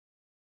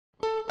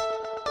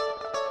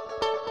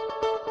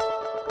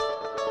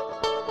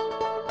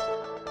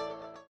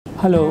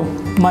Hello,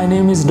 my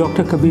name is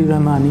Dr. Kabir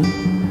Rehmani.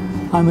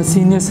 I'm a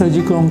senior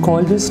surgical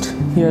oncologist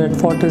here at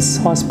Fortis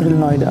Hospital,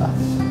 Noida.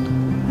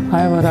 I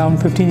have around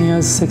 15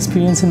 years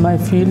experience in my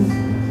field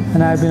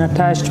and I've been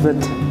attached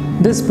with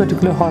this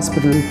particular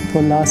hospital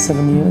for the last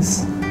 7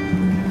 years.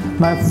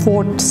 My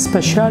fourth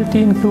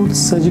specialty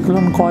includes surgical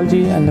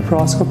oncology and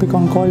laparoscopic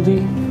oncology.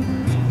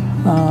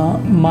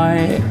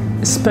 My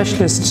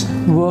specialist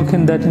work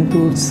in that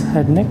includes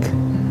head and neck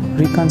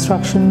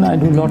reconstruction. I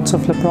do lots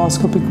of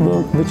laparoscopic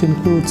work which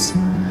includes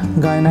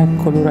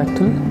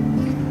gynecolorectal.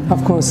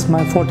 Of course,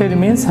 my forte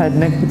remains head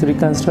and neck with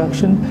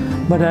reconstruction,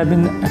 but I've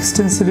been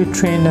extensively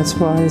trained as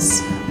far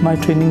as my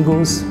training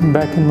goes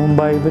back in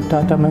Mumbai with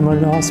Tata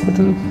Memorial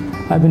Hospital.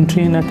 I've been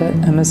trained at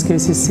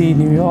MSKCC,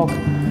 New York,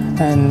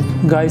 and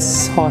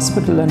Guy's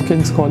Hospital and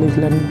King's College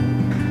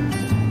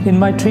London. In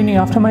my training,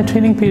 after my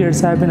training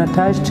periods, I've been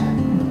attached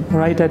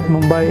right at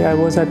Mumbai. I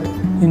was at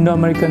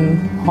Indo-American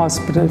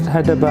Hospital,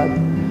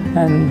 Hyderabad,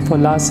 and for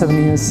the last 7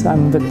 years,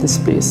 I'm with this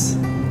place.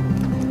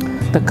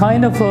 The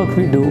kind of work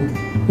we do,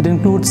 it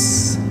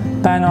includes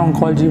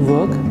pan-oncology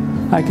work.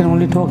 I can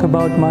only talk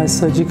about my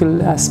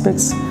surgical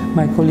aspects.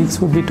 My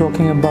colleagues would be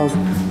talking about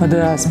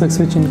other aspects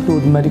which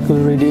include medical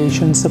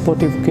radiation,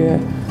 supportive care,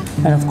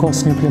 and of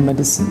course nuclear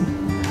medicine.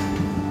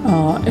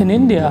 In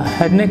India,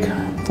 head and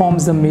neck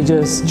forms the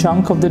major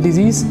chunk of the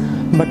disease,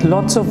 but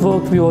lots of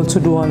work we also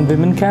do on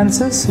women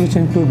cancers, which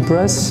include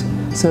breast,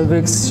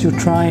 cervix,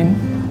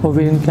 uterine,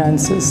 ovarian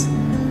cancers,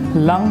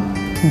 lung,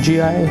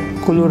 GI,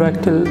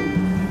 colorectal.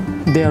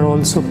 They are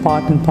also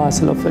part and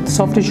parcel of it.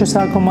 Soft tissue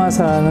sarcomas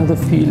are another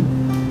field.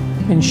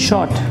 In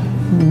short,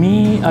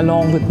 me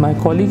along with my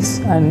colleagues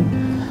and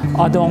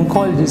other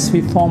oncologists,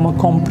 we form a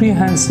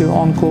comprehensive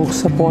onco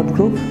support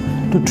group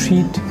to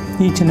treat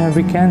each and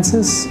every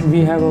cancers. We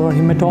have our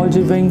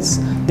hematology wings.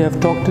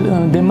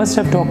 They must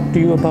have talked to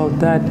you about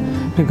that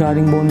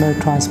regarding bone marrow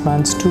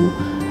transplants too.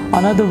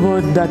 Another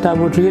word that I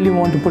would really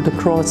want to put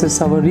across is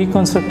our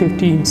reconstructive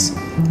teams.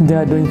 They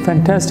are doing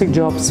fantastic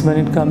jobs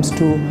when it comes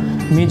to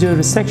major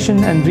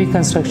resection and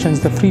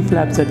reconstructions, the free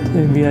flaps that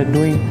we are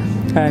doing.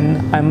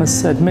 And I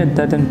must admit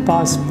that in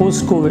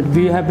post-COVID,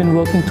 we have been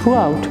working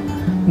throughout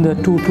the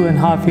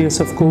 2.5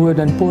 years of COVID,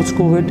 and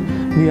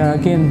post-COVID, we are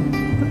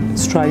again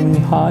striving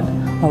hard.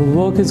 Our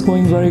work is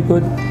going very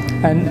good.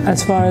 And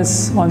as far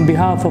as on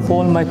behalf of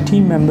all my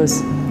team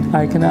members,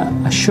 I can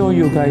assure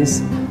you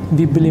guys,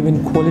 we believe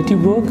in quality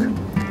work.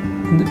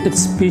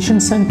 It's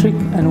patient-centric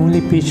and only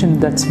patient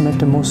that's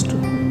matter most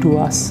to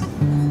us.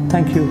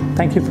 Thank you.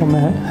 Thank you for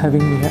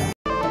having me here.